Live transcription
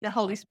the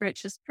Holy Spirit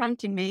just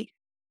prompting me.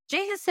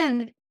 Jesus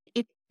said,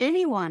 if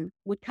anyone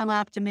would come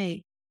after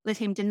me, let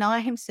him deny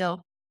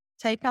himself,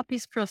 take up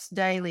his cross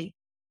daily,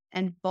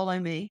 and follow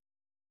me.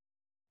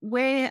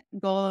 We're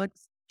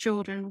God's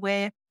children.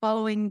 We're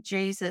following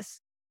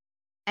Jesus,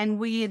 and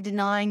we are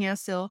denying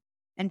ourselves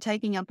and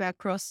taking up our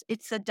cross.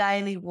 It's a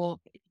daily walk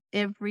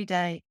every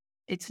day.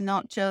 It's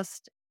not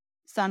just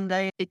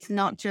Sunday. It's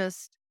not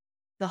just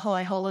the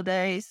high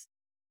holidays,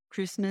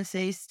 Christmas,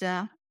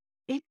 Easter.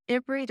 It's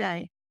every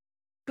day.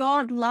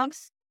 God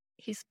loves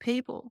his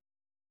people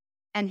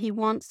and he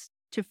wants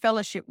to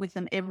fellowship with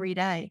them every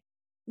day.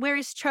 We're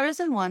his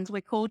chosen ones.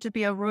 We're called to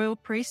be a royal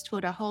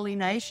priesthood, a holy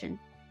nation,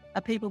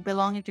 a people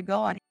belonging to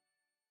God.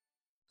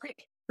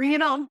 Bring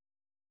it on.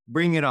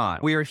 Bring it on.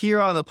 We are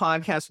here on the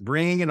podcast,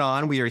 Bringing It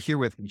On. We are here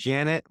with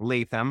Janet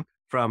Latham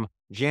from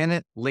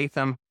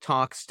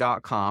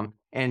JanetLathamTalks.com.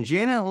 And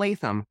Janet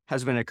Latham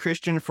has been a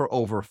Christian for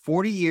over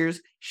 40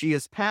 years. She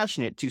is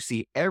passionate to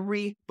see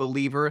every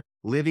believer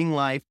living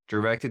life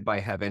directed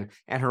by heaven,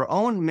 and her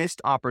own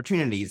missed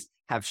opportunities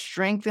have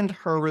strengthened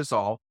her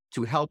resolve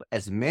to help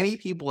as many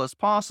people as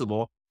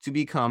possible to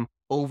become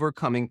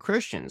overcoming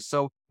Christians.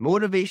 So,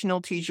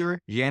 motivational teacher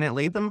Janet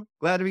Latham,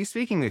 glad to be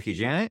speaking with you,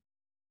 Janet.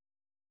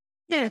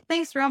 Yeah,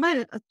 thanks,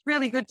 Roman. It's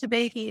really good to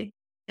be here.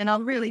 And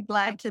I'm really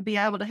glad to be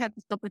able to have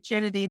this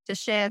opportunity to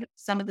share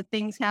some of the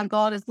things, how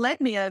God has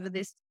led me over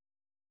this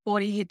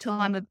 40-year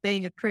time of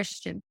being a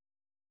Christian.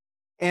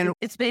 And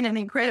it's been an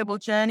incredible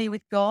journey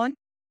with God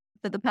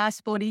for the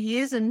past 40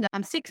 years. And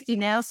I'm 60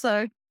 now,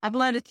 so I've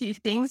learned a few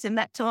things in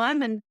that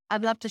time. And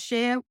I'd love to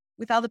share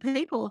with other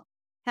people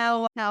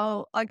how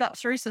I got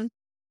through some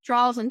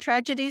trials and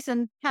tragedies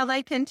and how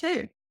they can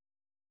too.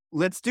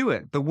 Let's do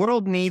it. The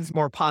world needs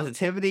more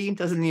positivity,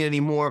 doesn't need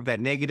any more of that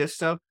negative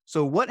stuff.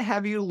 So what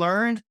have you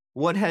learned?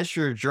 What has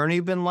your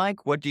journey been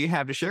like? What do you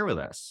have to share with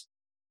us?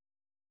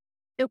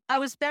 I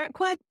was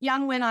quite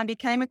young when I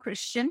became a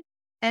Christian,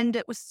 and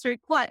it was through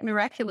quite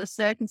miraculous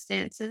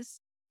circumstances.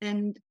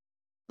 And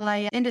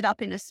I ended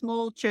up in a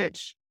small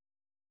church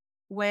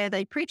where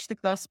they preached the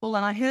gospel,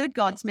 and I heard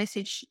God's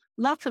message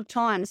lots of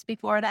times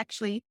before it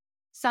actually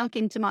sunk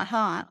into my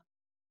heart.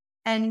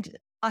 And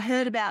I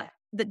heard about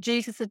that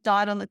Jesus had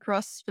died on the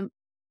cross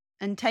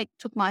and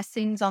took my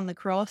sins on the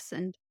cross,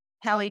 and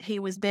how he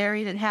was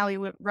buried and how he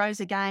rose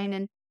again,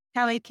 and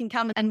how he can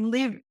come and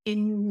live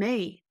in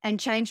me and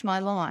change my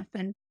life.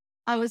 And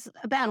I was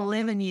about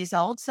 11 years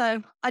old,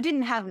 so I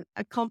didn't have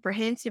a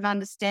comprehensive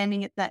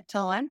understanding at that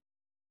time.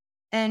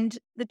 And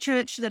the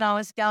church that I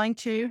was going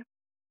to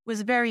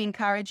was very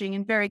encouraging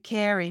and very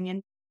caring.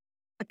 And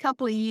a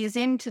couple of years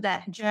into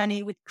that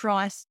journey with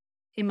Christ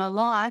in my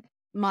life,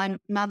 my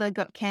mother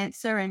got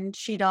cancer and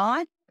she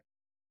died.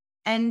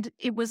 And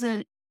it was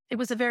a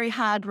very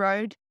hard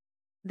road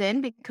then,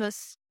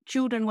 because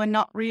children were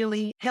not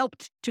really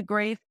helped to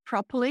grieve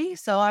properly.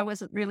 So I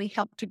wasn't really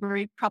helped to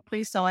grieve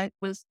properly. So I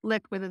was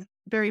left with a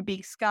very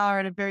big scar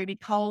and a very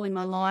big hole in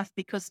my life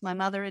because my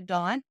mother had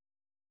died.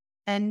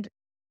 And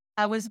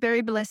I was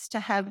very blessed to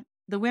have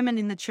the women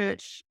in the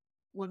church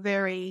were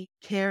very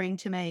caring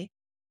to me,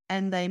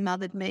 and they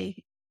mothered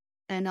me.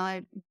 And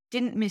I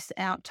didn't miss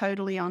out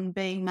totally on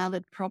being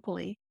mothered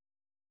properly.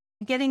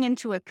 Getting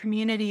into a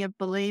community of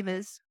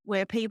believers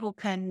where people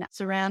can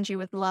surround you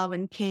with love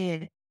and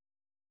care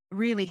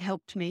really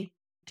helped me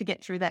to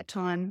get through that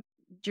time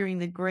during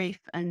the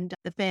grief, and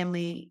the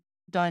family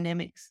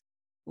dynamics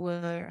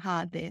were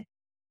hard there.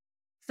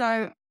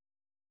 So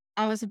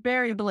I was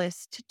very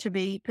blessed to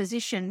be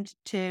positioned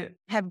to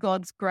have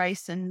God's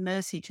grace and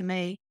mercy to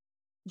me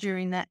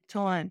during that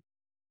time.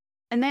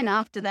 And then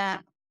after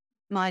that,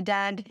 my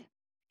dad,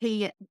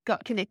 he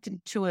got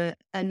connected to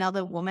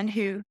another woman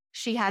who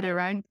she had her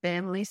own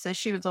family. So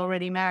she was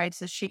already married.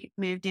 So she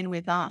moved in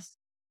with us,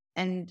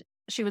 and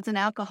she was an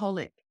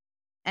alcoholic.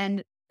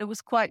 And it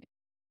was quite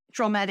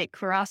traumatic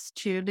for us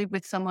to live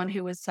with someone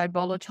who was so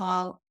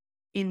volatile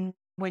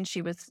when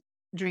she was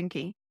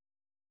drinking.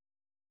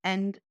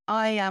 And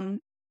I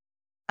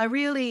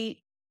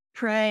really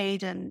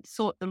prayed and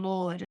sought the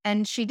Lord,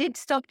 and she did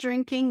stop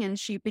drinking, and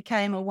she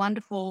became a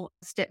wonderful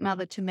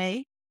stepmother to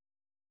me.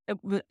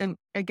 It was,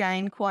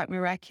 again, quite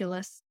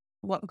miraculous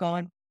what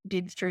God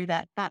did through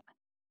that. But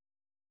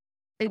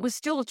it was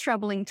still a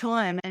troubling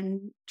time,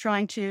 and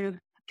trying to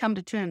come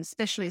to terms,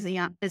 especially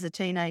as a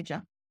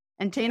teenager.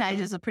 And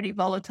teenagers are pretty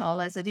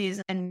volatile as it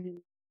is,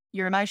 and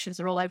your emotions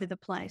are all over the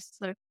place.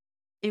 So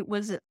it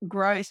was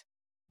growth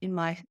in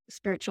my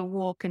spiritual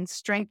walk and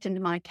strengthened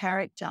my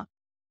character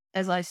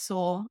as I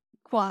saw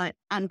quite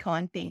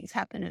unkind things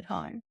happen at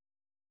home.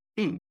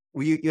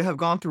 Well, you have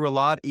gone through a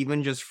lot,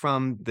 even just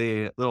from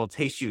the little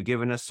taste you've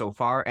given us so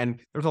far.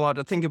 And there's a lot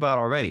to think about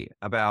already,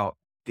 about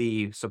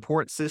the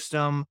support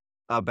system,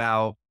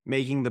 about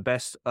making the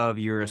best of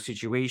your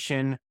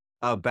situation,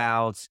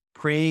 about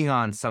praying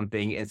on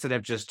something instead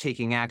of just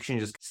taking action,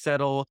 just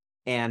settle.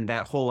 And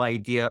that whole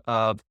idea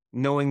of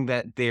knowing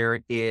that there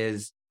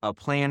is a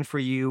plan for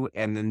you,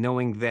 and then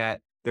knowing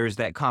that there's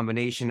that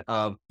combination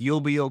of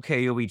you'll be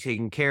okay, you'll be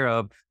taken care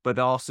of, but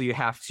also you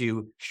have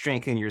to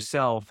strengthen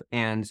yourself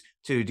and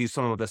to do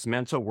some of this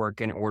mental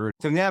work in order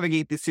to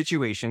navigate these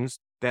situations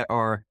that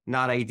are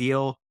not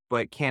ideal,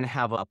 but can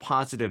have a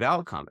positive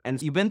outcome.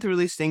 And you've been through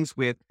these things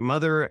with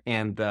mother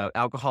and the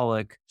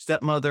alcoholic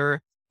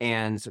stepmother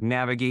and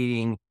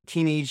navigating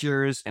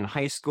teenagers and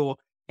high school.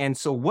 And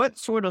so what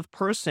sort of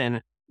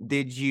person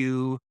did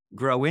you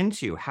grow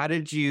into? How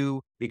did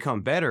you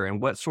become better?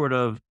 And what sort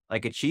of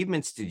like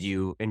achievements did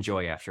you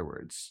enjoy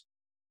afterwards?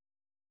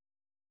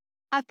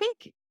 I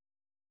think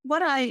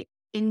what I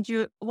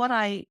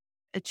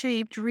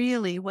achieved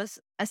really was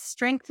a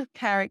strength of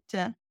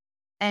character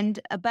and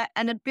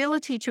an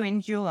ability to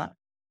endure.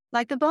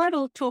 Like the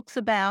Bible talks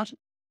about,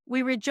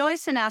 we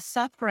rejoice in our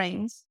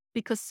sufferings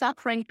because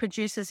suffering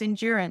produces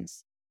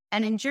endurance,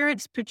 and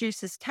endurance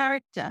produces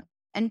character,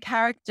 and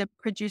character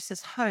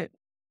produces hope.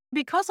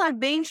 Because I've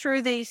been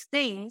through these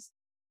things,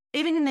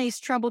 even in these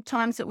troubled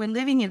times that we're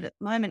living in at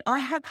the moment, I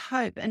have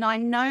hope and I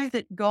know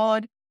that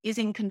God is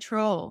in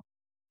control.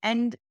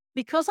 And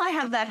because I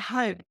have that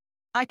hope,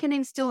 I can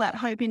instill that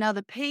hope in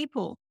other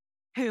people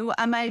who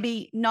are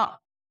maybe not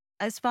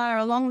as far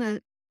along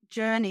the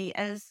journey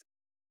as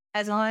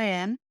I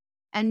am,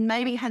 and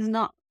maybe has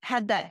not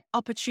had that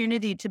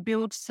opportunity to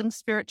build some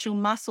spiritual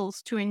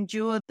muscles to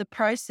endure the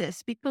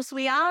process, because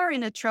we are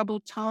in a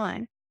troubled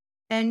time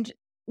and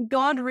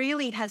God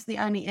really has the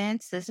only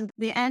answers, and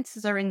the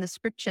answers are in the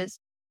scriptures.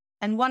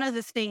 And one of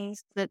the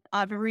things that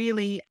I've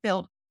really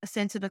felt a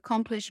sense of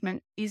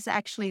accomplishment is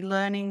actually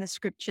learning the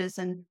scriptures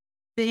and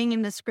being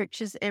in the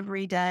scriptures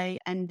every day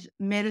and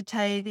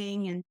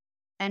meditating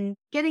and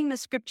getting the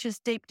scriptures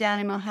deep down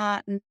in my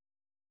heart. And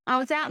I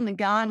was out in the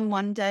garden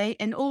one day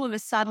and all of a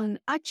sudden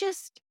I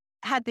just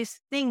had this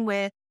thing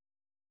where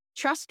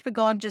trust for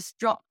God just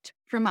dropped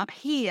from up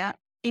here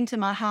into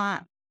my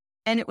heart.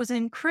 And it was an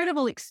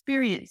incredible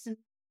experience. And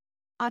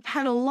I've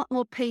had a lot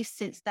more peace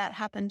since that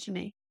happened to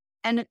me.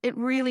 And it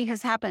really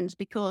has happened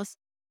because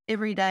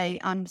every day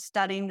I'm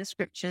studying the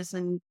scriptures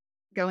and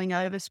going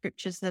over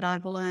scriptures that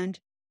I've learned.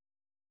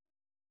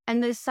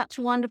 And there's such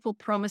wonderful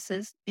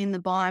promises in the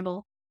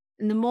Bible.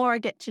 And the more I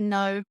get to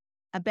know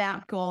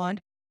about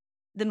God,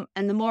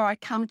 and the more I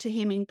come to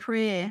him in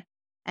prayer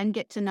and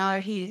get to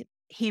know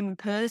him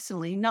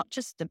personally, not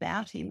just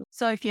about him.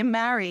 So if you're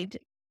married,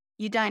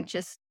 you don't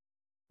just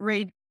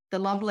read the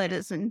love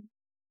letters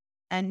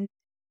and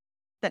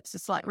that's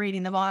just like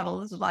reading the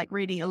Bible. It's like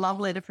reading a love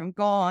letter from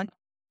God.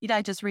 You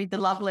don't just read the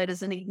love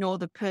letters and ignore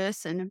the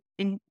person.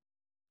 And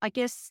I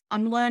guess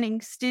I'm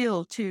learning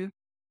still to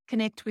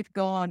connect with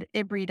God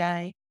every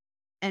day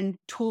and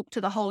talk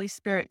to the Holy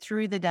Spirit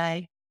through the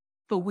day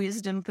for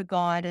wisdom, for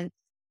guidance.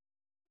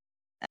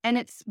 And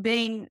it's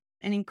been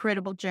an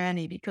incredible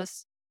journey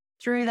because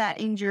through that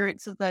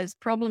endurance of those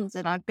problems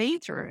that I've been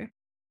through,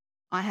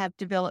 I have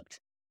developed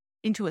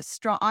into a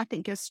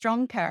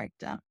strong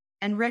character,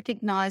 and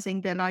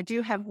recognizing that I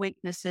do have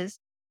weaknesses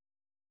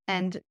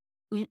and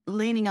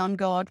leaning on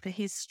God for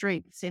his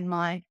strengths in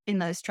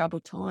those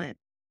troubled times.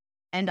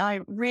 And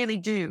I really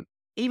do,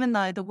 even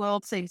though the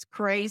world seems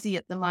crazy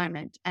at the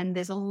moment and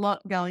there's a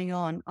lot going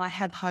on, I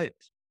have hope,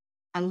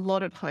 a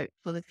lot of hope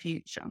for the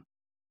future.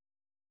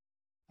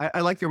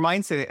 I like your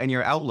mindset and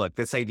your outlook,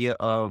 this idea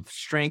of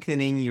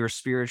strengthening your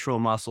spiritual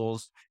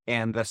muscles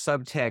and the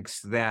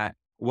subtext that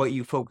what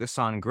you focus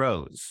on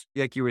grows.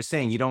 Like you were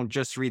saying, you don't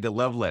just read the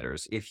love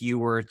letters. If you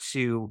were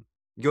to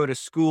go to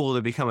school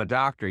to become a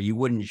doctor, you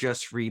wouldn't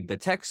just read the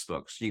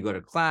textbooks. You go to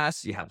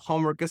class, you have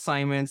homework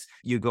assignments,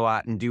 you go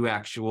out and do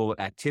actual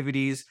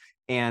activities.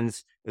 And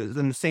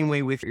in the same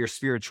way with your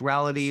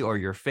spirituality or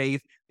your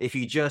faith, if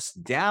you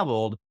just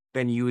dabbled,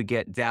 then you would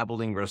get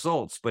dabbling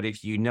results. But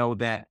if you know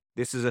that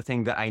this is a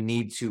thing that I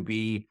need to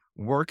be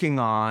working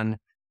on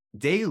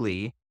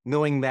daily,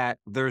 knowing that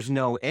there's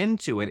no end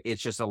to it,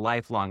 it's just a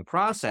lifelong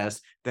process,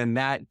 then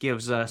that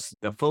gives us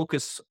the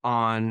focus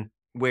on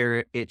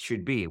where it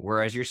should be.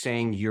 Whereas you're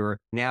saying you're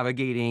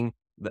navigating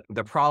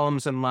the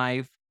problems in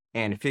life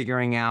and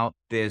figuring out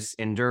this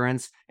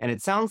endurance. And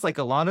it sounds like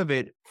a lot of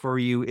it for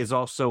you is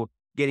also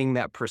getting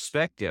that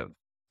perspective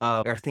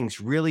of, are things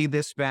really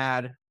this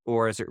bad?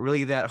 Or is it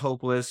really that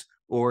hopeless?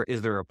 Or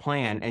is there a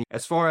plan? And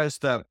as far as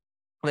the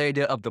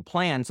idea of the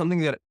plan, something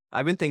that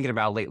I've been thinking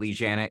about lately,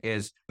 Janet,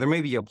 is there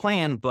may be a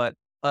plan, but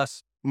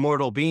us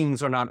mortal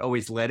beings are not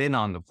always let in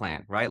on the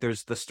plan, right?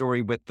 There's the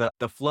story with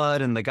the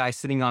flood and the guy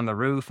sitting on the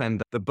roof,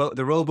 and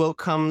the rowboat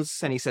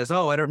comes and he says,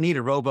 "Oh, I don't need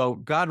a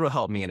rowboat. God will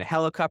help me." And a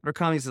helicopter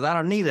comes, he says, "I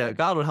don't need it.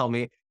 God will help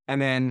me." And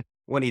then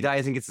when he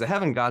dies and gets to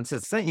heaven, God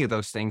says, "Sent you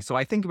those things." So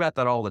I think about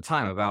that all the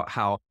time, about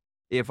how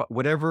if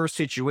whatever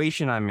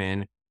situation I'm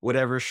in,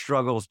 whatever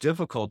struggles,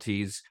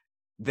 difficulties,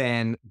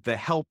 then the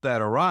help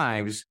that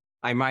arrives,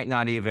 I might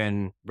not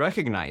even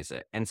recognize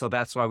it. And so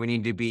that's why we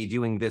need to be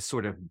doing this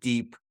sort of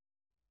deep,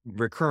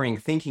 recurring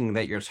thinking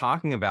that you're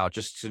talking about,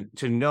 just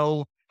to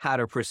know how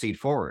to proceed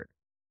forward.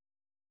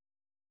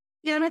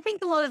 Yeah, and I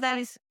think a lot of that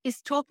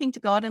is talking to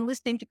God and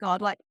listening to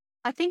God. Like,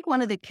 I think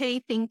one of the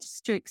key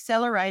things to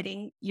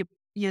accelerating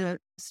your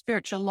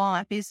spiritual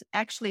life is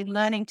actually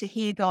learning to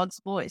hear God's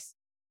voice.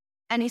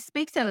 And he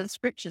speaks out of the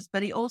scriptures,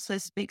 but he also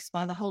speaks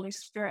by the Holy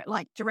Spirit,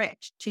 like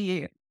direct to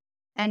you.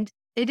 And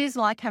it is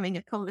like having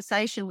a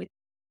conversation with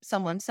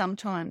someone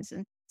sometimes.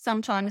 And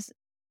sometimes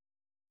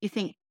you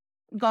think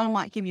God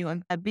might give you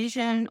a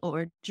vision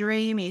or a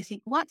dream. And you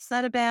think, what's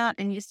that about?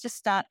 And you just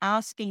start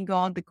asking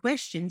God the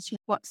questions.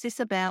 What's this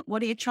about?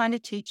 What are you trying to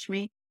teach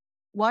me?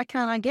 Why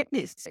can't I get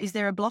this? Is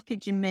there a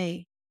blockage in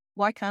me?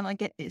 Why can't I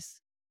get this?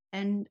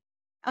 And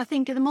I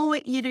think the more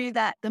you do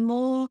that, the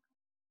more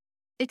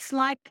it's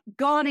like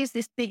God is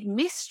this big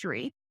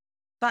mystery,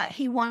 but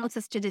he wants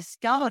us to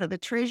discover the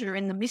treasure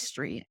in the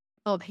mystery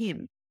of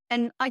him.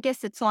 And I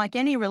guess it's like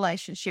any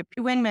relationship.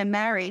 When we're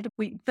married,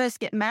 we first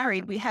get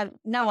married, we have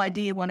no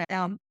idea what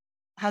our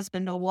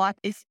husband or wife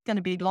is going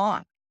to be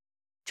like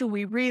till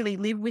we really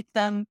live with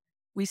them.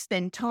 We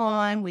spend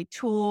time, we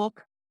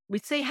talk, we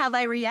see how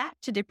they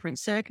react to different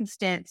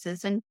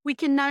circumstances. And we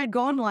can know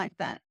God like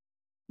that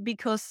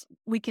because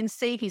we can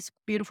see his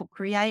beautiful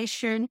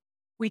creation.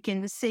 We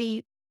can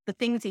see the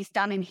things he's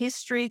done in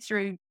history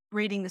through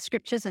reading the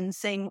scriptures and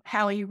seeing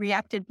how he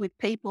reacted with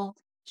people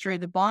through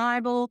the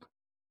Bible.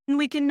 And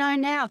we can know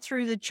now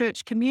through the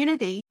church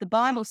community, the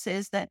Bible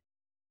says that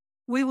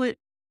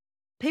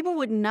people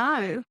would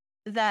know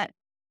that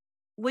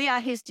we are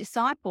his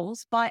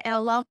disciples by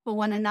our love for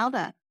one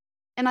another.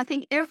 And I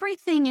think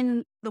everything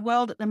in the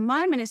world at the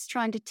moment is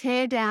trying to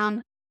tear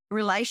down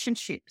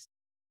relationships,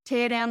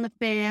 tear down the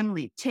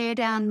family, tear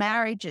down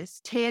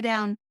marriages, tear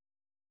down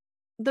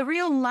the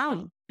real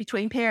love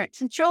between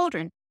parents and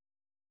children.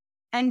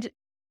 And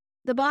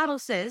the Bible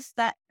says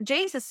that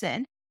Jesus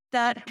said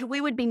that we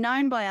would be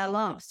known by our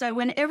love. So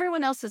when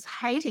everyone else is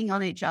hating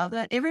on each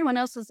other, everyone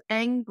else is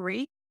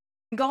angry,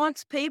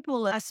 God's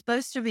people are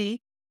supposed to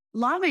be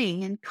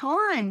loving and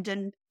kind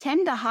and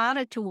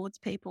tender-hearted towards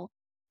people.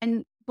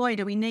 And boy,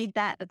 do we need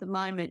that at the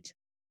moment.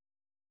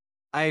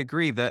 I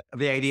agree that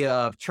the idea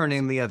of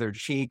turning the other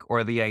cheek,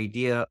 or the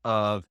idea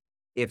of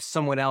if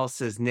someone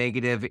else is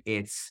negative,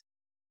 it's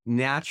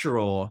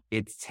natural,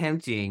 it's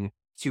tempting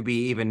to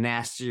be even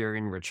nastier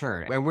in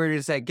return. And where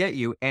does that get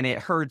you? And it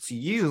hurts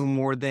you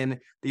more than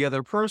the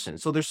other person.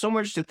 So there's so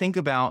much to think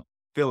about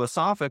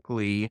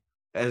philosophically,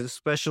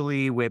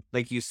 especially with,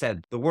 like you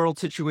said, the world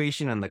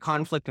situation and the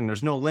conflict, and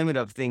there's no limit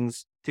of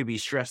things to be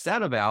stressed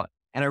out about.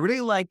 And I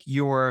really like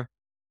your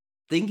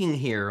thinking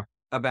here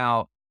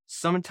about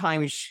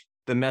sometimes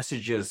the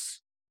messages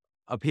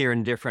appear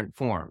in different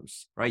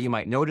forms, right? You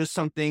might notice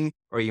something,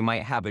 or you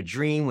might have a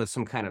dream with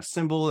some kind of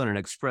symbol and it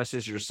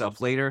expresses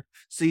yourself later.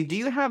 So do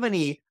you have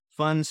any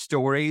fun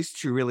stories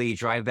to really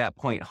drive that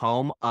point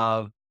home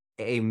of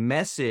a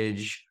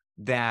message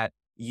that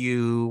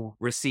you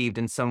received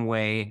in some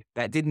way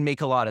that didn't make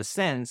a lot of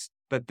sense,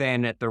 but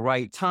then at the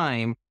right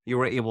time, you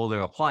were able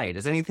to apply it?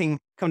 Does anything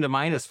come to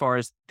mind as far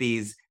as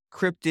these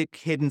cryptic,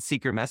 hidden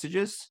secret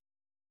messages?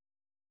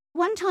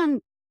 One time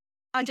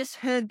I just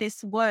heard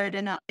this word,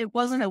 and it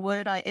wasn't a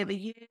word I ever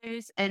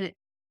used, and it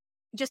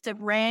just a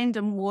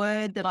random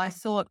word that I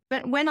thought.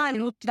 But when I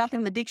looked it up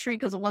in the dictionary,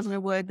 because it wasn't a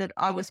word that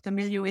I was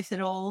familiar with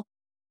at all,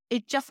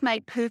 it just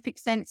made perfect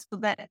sense for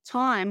that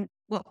time,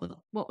 what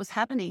was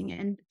happening.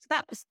 And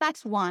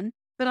that's one.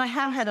 But I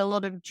have had a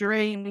lot of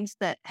dreams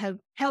that have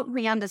helped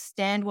me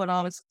understand what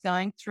I was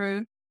going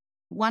through.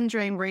 One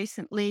dream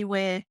recently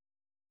where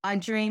I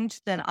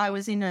dreamed that I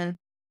was in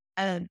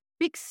a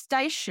big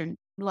station,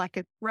 like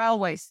a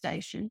railway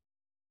station,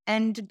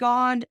 and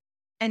God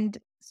and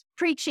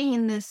preaching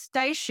in the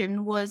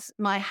station was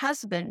my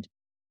husband,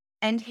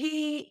 and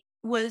he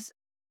was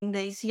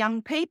these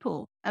young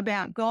people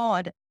about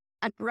God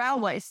at the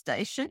railway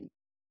station.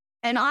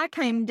 And I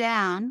came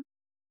down,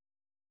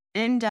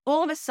 and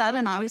all of a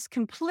sudden I was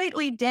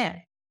completely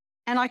deaf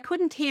and I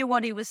couldn't hear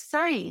what he was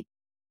saying.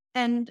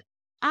 And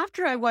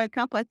after I woke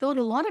up, I thought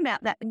a lot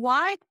about that.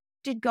 Why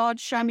did God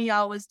show me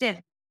I was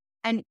deaf?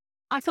 And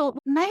I thought,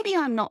 maybe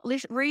I'm not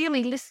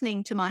really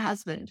listening to my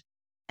husband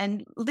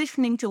and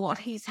listening to what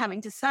he's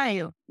having to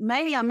say. Or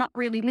maybe I'm not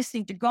really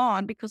listening to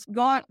God, because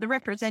God, the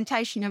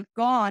representation of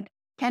God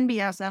can be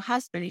as a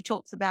husband. He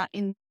talks about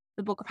in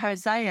the book of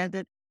Hosea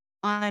that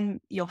I'm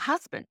your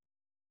husband.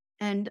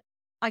 And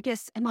I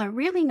guess, am I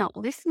really not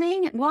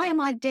listening? Why am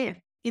I deaf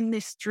in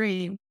this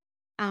dream?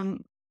 So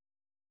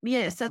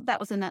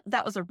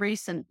that was a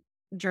recent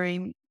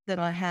dream that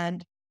I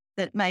had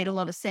that made a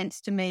lot of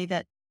sense to me,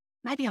 that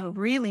maybe I'm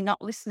really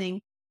not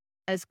listening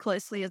as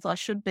closely as I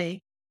should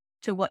be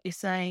to what you're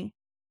saying.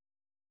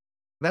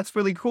 That's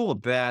really cool.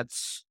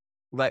 That's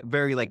like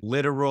very like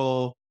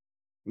literal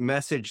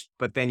message,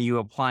 but then you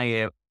apply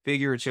it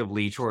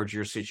figuratively towards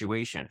your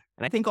situation.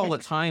 And I think all the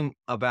time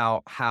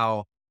about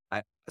how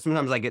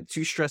sometimes I get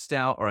too stressed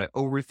out or I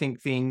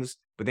overthink things,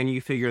 but then you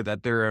figure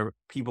that there are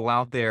people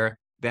out there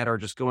that are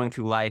just going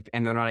through life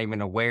and they're not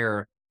even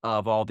aware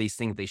of all these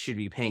things they should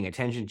be paying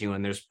attention to.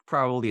 And there's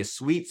probably a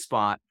sweet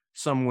spot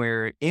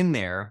somewhere in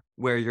there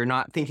where you're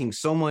not thinking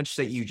so much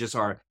that you just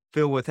are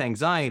filled with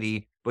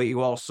anxiety, but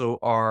you also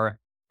are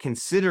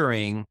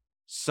considering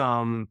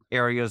some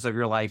areas of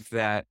your life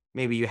that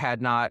maybe you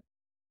had not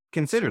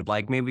considered.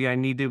 Like maybe I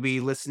need to be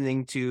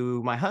listening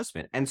to my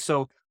husband. And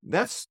so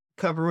that's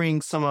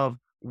covering some of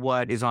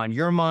what is on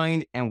your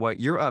mind and what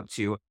you're up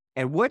to.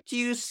 And what do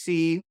you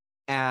see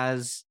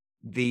as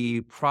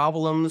the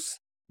problems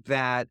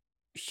that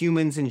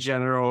humans in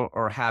general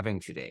are having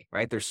today,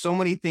 right? There's so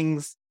many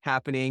things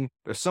happening.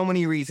 There's so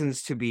many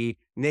reasons to be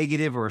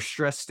negative or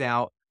stressed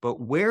out, but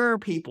where are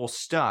people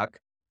stuck?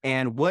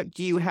 And what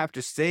do you have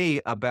to say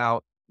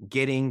about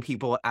getting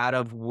people out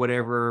of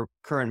whatever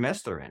current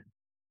mess they're in?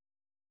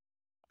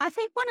 I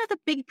think one of the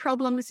big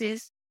problems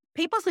is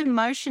people's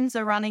emotions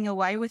are running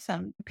away with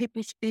them,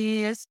 people's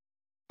fears,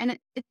 and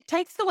it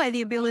takes away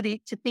the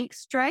ability to think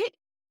straight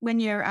when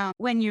you're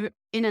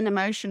in an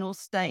emotional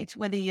state,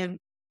 whether you're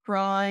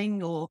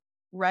crying or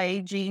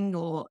raging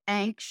or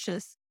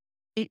anxious.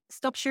 It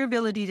stops your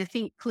ability to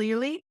think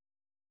clearly.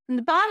 And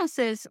the Bible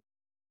says,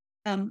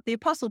 the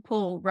Apostle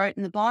Paul wrote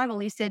in the Bible,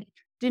 he said,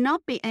 "Do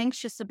not be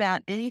anxious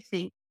about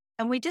anything."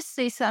 And we just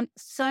see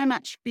so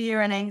much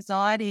fear and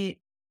anxiety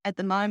at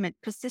the moment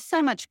because there's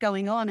so much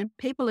going on and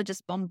people are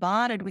just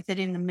bombarded with it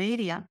in the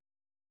media.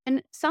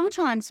 And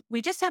sometimes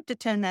we just have to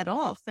turn that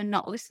off and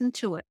not listen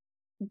to it.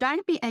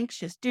 Don't be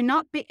anxious. Do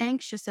not be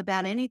anxious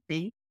about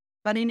anything,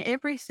 but in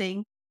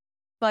everything,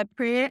 by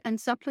prayer and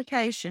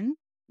supplication,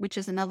 which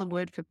is another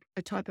word for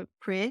a type of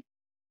prayer,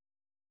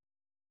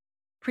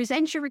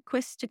 present your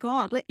requests to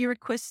God. Let your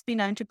requests be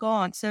known to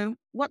God. So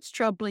what's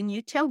troubling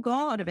you? Tell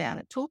God about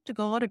it. Talk to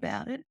God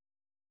about it.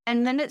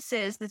 And then it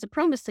says, there's a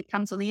promise that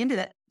comes on the end of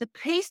that. The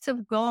peace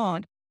of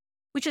God,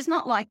 which is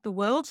not like the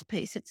world's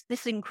peace. It's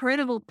this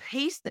incredible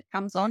peace that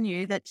comes on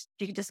you that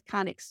you just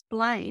can't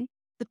explain.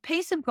 The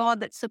peace of God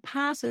that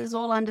surpasses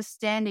all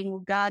understanding will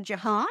guard your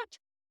heart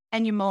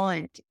and your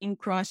mind in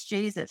Christ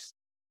Jesus.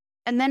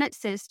 And then it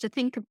says to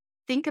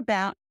think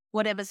about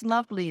whatever's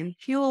lovely and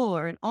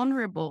pure and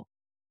honorable.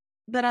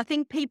 But I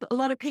think a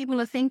lot of people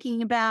are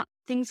thinking about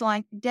things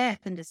like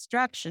death and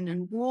destruction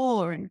and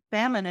war and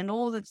famine and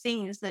all the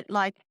things that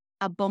like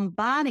are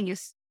bombarding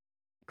us,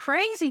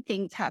 crazy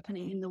things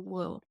happening in the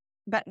world.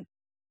 But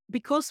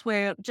because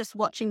we're just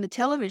watching the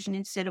television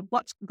instead of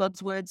what's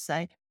God's word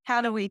say,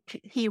 how do we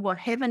hear what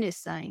heaven is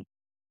saying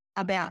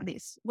about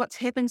this? What's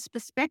heaven's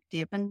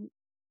perspective? And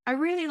I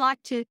really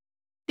like to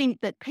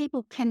think that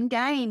people can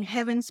gain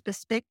heaven's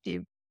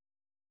perspective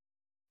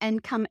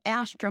and come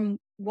out from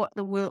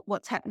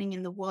what's happening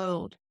in the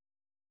world,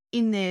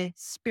 in their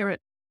spirit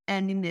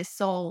and in their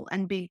soul,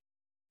 and be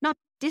not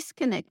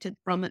disconnected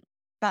from it,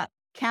 but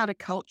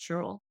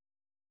countercultural.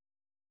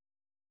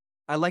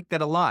 I like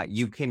that a lot.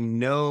 You can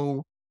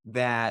know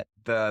that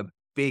the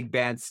big,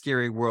 bad,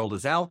 scary world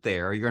is out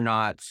there. You're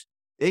not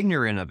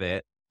ignorant of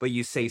it, but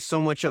you say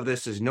so much of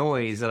this is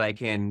noise that I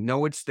can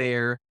know it's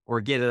there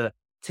or get a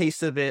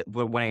taste of it.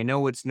 But when I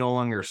know it's no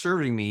longer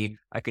serving me,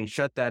 I can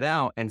shut that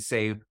out and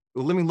say,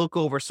 well, let me look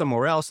over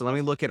somewhere else and let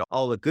me look at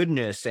all the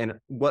goodness and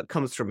what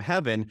comes from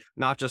heaven,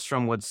 not just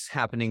from what's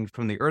happening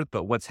from the earth,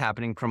 but what's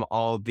happening from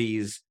all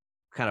these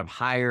kind of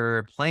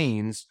higher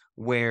planes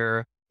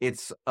where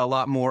it's a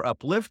lot more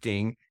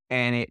uplifting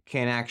and it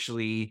can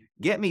actually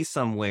get me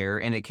somewhere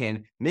and it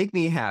can make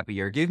me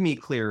happy or give me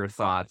clearer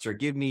thoughts or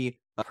give me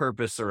a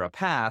purpose or a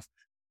path,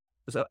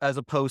 as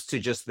opposed to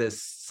just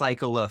this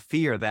cycle of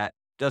fear that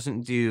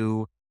doesn't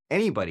do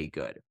anybody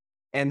good.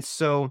 And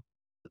so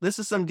this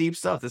is some deep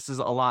stuff. This is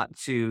a lot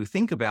to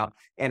think about.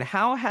 And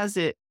how has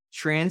it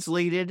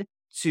translated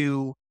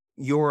to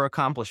your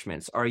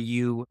accomplishments? Are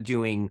you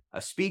doing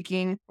a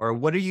speaking or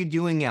what are you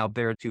doing out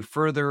there to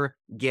further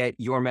get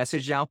your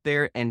message out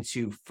there and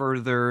to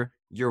further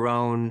your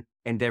own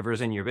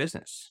endeavors in your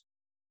business?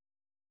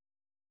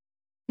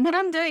 What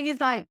I'm doing is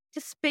I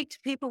just speak to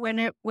people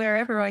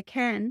wherever I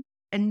can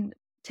and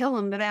tell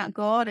them about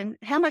God and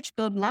how much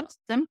God loves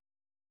them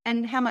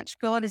and how much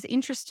God is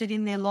interested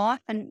in their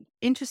life and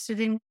interested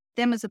in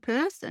them as a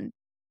person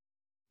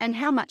and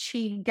how much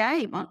he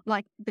gave,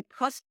 like the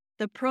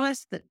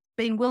price that's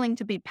been willing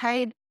to be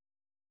paid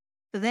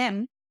for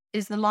them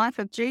is the life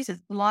of Jesus,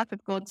 the life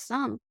of God's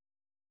Son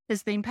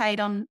has been paid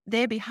on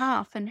their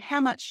behalf and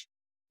how much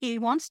he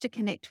wants to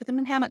connect with them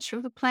and how much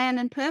of a plan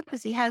and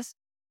purpose he has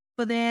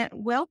for their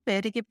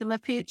welfare to give them a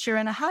future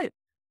and a hope.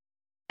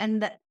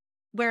 And that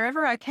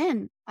wherever I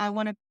can, I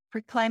want to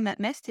proclaim that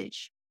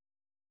message.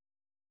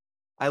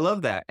 I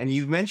love that. And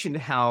you've mentioned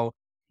how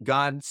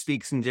God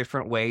speaks in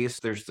different ways.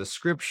 There's the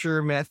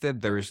scripture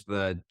method, there's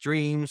the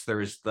dreams,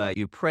 there's the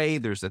you pray,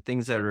 there's the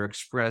things that are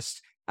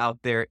expressed out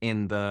there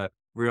in the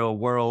real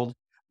world.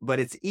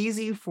 But it's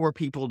easy for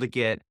people to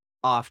get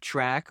off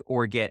track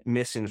or get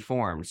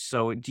misinformed.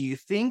 So do you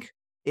think,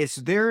 is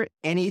there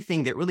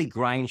anything that really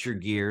grinds your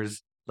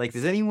gears? Like,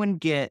 does anyone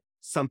get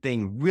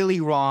something really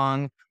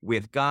wrong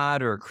with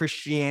God or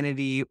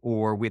Christianity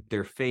or with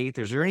their faith?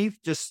 Is there any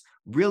just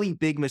really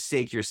big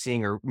mistake you're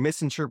seeing or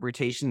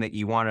misinterpretation that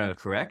you want to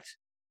correct?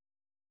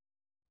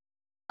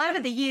 Over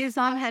the years,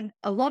 I've had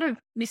a lot of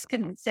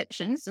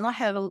misconceptions,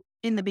 and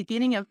in the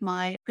beginning of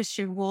my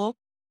Christian walk,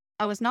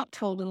 I was not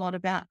told a lot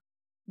about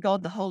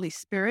God the Holy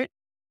Spirit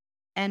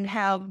and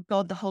how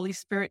God the Holy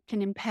Spirit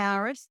can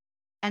empower us.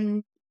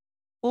 And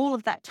all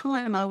of that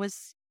time I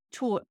was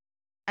taught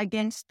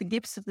against the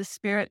gifts of the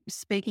Spirit,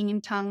 speaking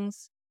in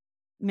tongues,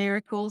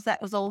 miracles.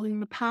 That was all in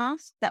the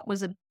past. That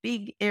was a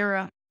big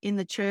error in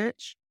the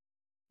church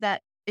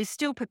that is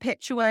still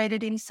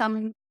perpetuated in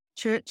some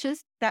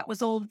churches. That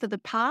was all for the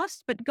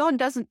past, but God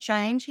doesn't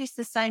change. He's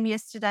the same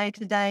yesterday,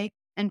 today,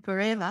 and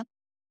forever.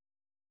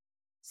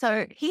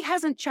 So he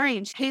hasn't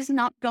changed. He's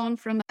not gone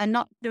from a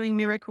not doing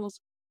miracles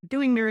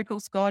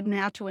God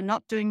now to a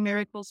not doing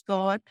miracles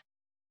God.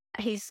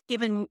 He's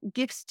given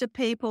gifts to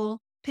people.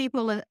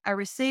 People are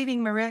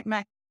receiving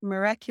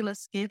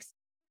miraculous gifts.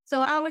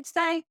 So I would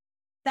say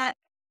that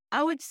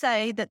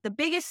the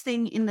biggest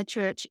thing in the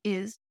church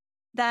is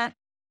that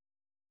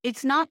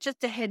it's not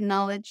just a head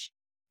knowledge.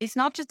 It's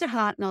not just a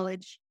heart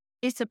knowledge.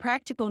 It's a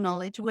practical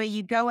knowledge where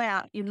you go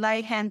out, you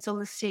lay hands on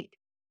the sick,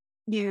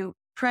 you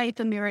pray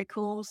for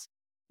miracles,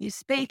 you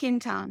speak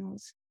in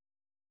tongues.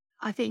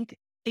 I think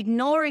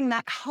ignoring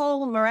that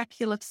whole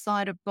miraculous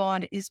side of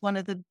God is one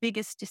of the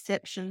biggest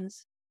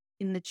deceptions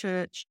in the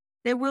church.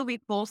 There will be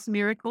false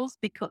miracles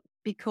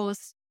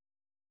because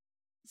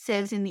it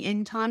says in the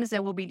end times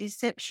there will be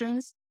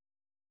deceptions,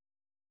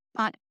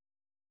 but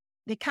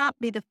there can't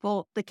be the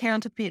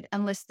counterfeit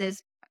unless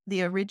there's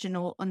the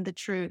original and the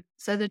truth.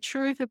 So the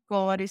truth of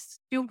God is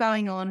still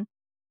going on.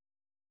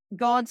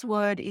 God's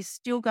word is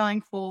still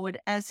going forward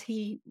as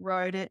he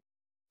wrote it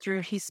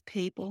through his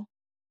people.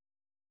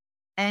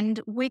 And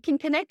we can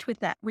connect with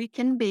that. We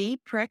can be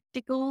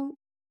practical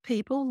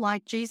people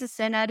like Jesus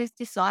sent out his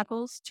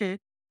disciples to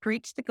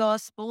preach the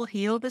gospel,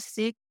 heal the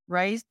sick,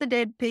 raise the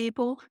dead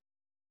people,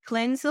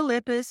 cleanse the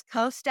lepers,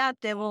 cast out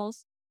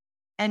devils.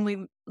 And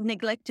we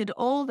neglected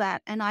all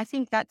that. And I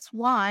think that's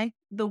why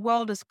the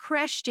world has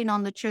crashed in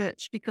on the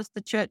church, because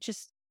the church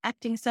is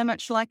acting so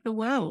much like the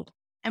world,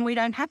 and we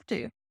don't have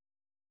to.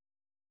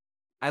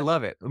 I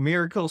love it.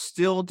 Miracles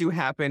still do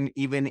happen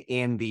even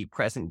in the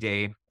present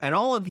day. And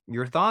all of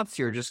your thoughts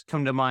here just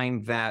come to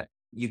mind that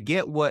you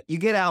get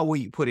out what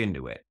you put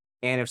into it.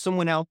 And if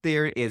someone out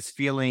there is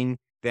feeling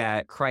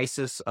that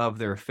crisis of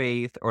their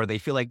faith, or they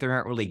feel like they're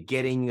not really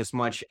getting as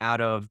much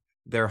out of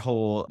their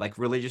whole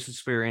religious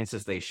experience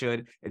as they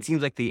should, it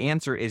seems like the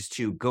answer is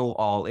to go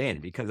all in.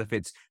 Because if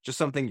it's just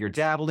something you're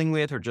dabbling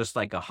with or just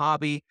like a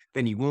hobby,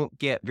 then you won't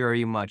get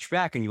very much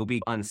back and you'll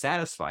be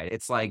unsatisfied.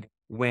 It's like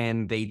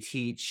when they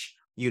teach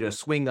you to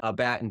swing a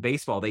bat in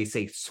baseball, they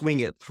say swing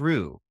it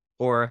through.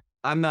 Or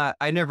I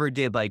never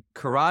did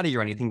karate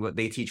or anything, but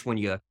they teach when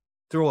you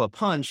throw a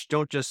punch,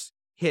 don't just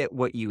hit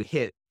what you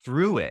hit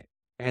through it.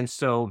 And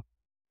so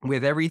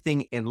with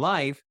everything in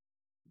life,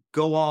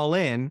 go all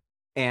in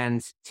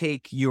and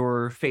take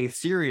your faith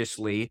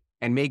seriously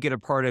and make it a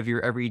part of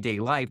your everyday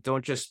life.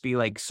 Don't just be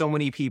like so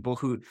many people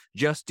who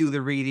just do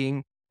the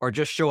reading or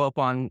just show up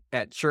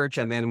at church,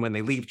 and then when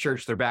they leave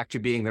church, they're back to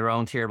being their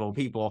own terrible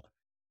people.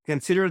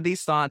 Consider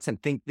these thoughts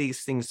and think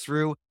these things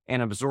through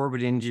and absorb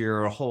it into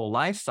your whole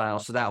lifestyle,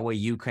 so that way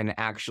you can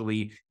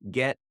actually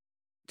get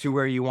to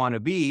where you want to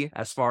be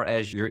as far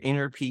as your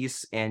inner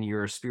peace and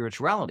your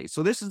spirituality.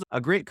 So this is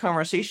a great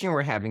conversation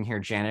we're having here,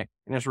 Janet.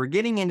 And as we're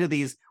getting into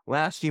these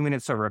last few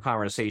minutes of our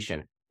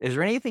conversation, is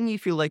there anything you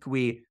feel like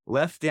we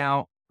left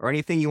out, or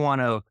anything you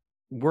want to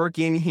work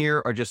in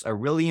here, or just a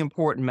really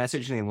important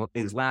message in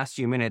these last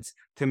few minutes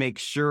to make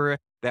sure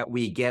that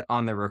we get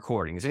on the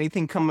recording? Does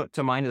anything come up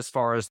to mind as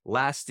far as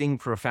lasting,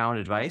 profound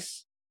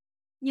advice?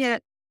 Yeah.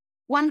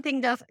 One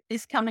thing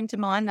is coming to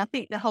mind. I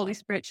think the Holy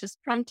Spirit just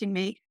prompting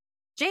me.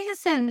 Jesus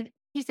said,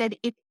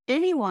 if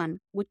anyone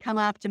would come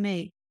after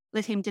me,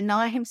 let him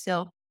deny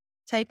himself,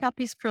 take up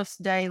his cross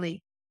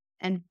daily,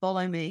 and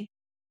follow me.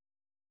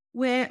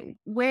 We're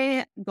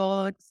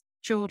God's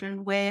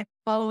children. We're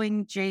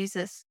following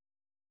Jesus,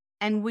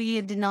 and we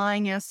are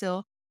denying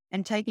ourselves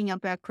and taking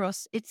up our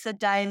cross. It's a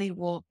daily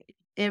walk,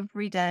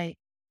 every day.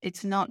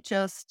 It's not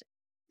just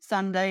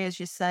Sunday, as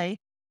you say.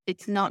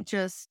 It's not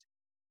just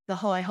the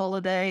high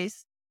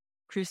holidays,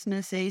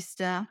 Christmas,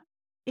 Easter.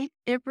 It's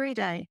every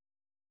day.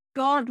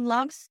 God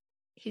loves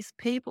his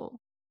people,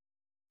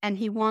 and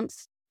he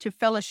wants to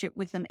fellowship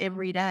with them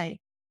every day.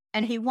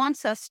 And he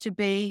wants us to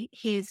be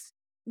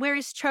we're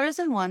his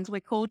chosen ones.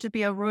 We're called to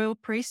be a royal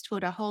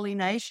priesthood, a holy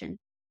nation,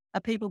 a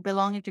people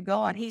belonging to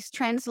God. He's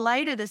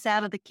translated us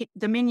out of the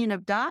dominion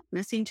of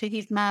darkness into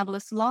his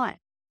marvelous light.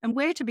 And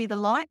we're to be the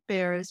light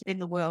bearers in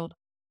the world.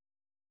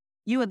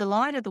 You are the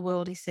light of the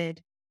world, he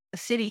said. A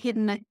city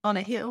hidden on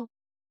a hill.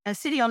 A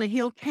city on a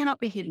hill cannot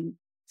be hidden.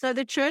 So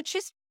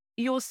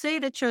you'll see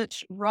the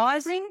church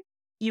rising.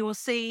 You will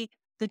see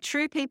the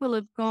true people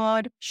of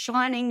God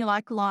shining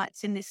like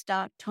lights in this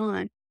dark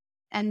time.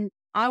 And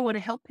I want to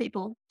help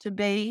people to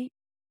be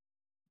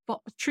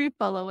true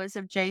followers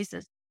of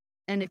Jesus.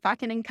 And if I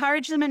can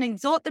encourage them and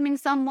exhort them in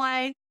some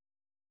way,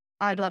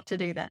 I'd love to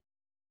do that.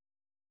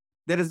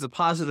 That is a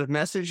positive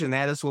message, and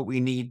that is what we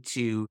need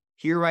to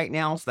hear right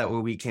now, so that way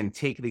we can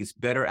take these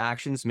better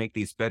actions, make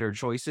these better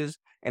choices.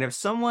 And if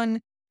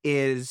someone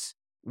is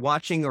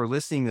watching or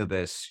listening to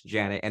this,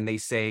 Janet, and they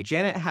say,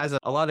 Janet has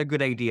a lot of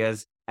good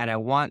ideas, and I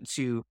want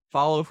to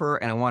follow her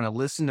and I want to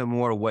listen to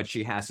more of what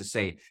she has to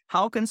say.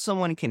 How can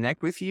someone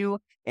connect with you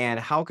and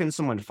how can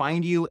someone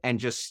find you and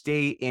just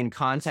stay in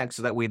contact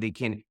so that way they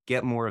can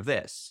get more of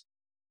this?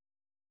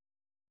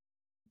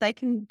 They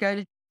can go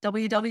to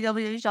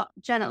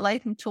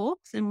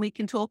www.JanetLathamTalks and we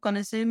can talk on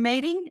a Zoom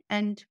meeting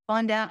and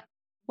find out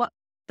what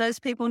those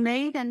people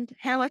need and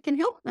how I can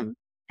help them.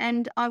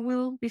 And I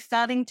will be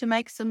starting to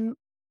make some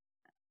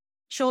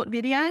short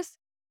videos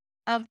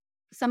of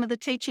some of the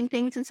teaching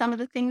things and some of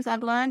the things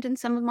I've learned and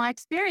some of my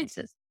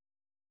experiences.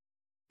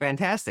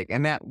 Fantastic.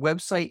 And that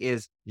website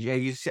is,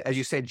 as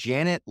you said,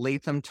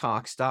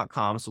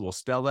 JanetLathamTalks.com. So we'll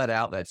spell that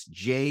out. That's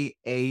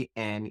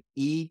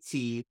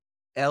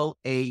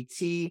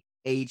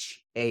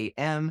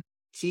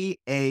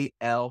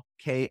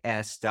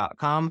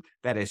JanetLathamTalks.com.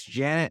 That is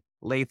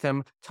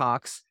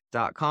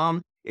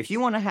JanetLathamTalks.com. If you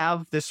want to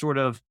have this sort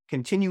of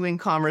continuing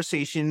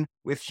conversation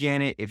with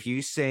Janet, if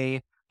you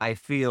say, I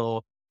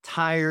feel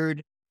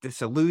tired,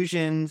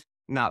 disillusioned,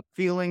 not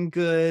feeling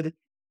good,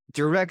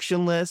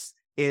 directionless,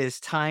 it is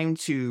time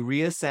to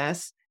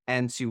reassess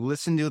and to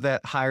listen to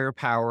that higher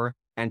power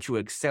and to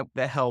accept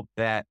the help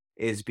that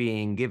is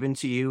being given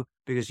to you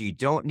because you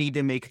don't need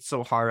to make it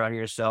so hard on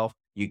yourself.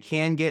 You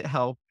can get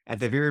help. At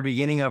the very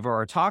beginning of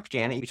our talk,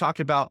 Janet, you talked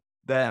about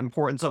the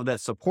importance of that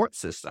support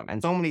system.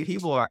 And so many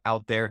people are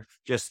out there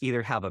just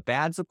either have a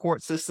bad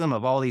support system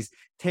of all these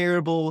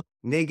terrible,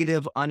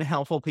 negative,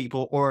 unhelpful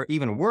people, or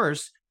even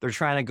worse, they're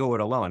trying to go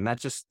it alone.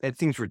 It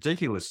seems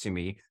ridiculous to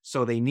me.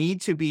 So they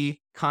need to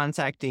be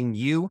contacting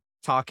you,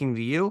 talking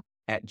to you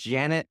at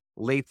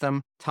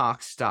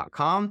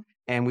JanetLathamTalks.com.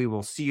 And we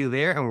will see you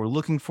there. And we're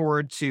looking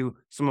forward to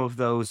some of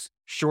those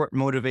short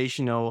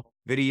motivational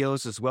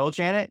videos as well.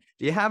 Janet,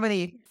 do you have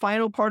any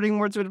final parting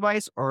words of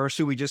advice, or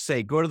should we just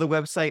say, go to the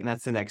website and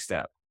that's the next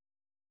step?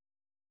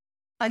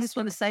 I just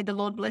want to say the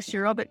Lord bless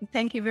you, Robert, and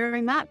thank you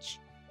very much.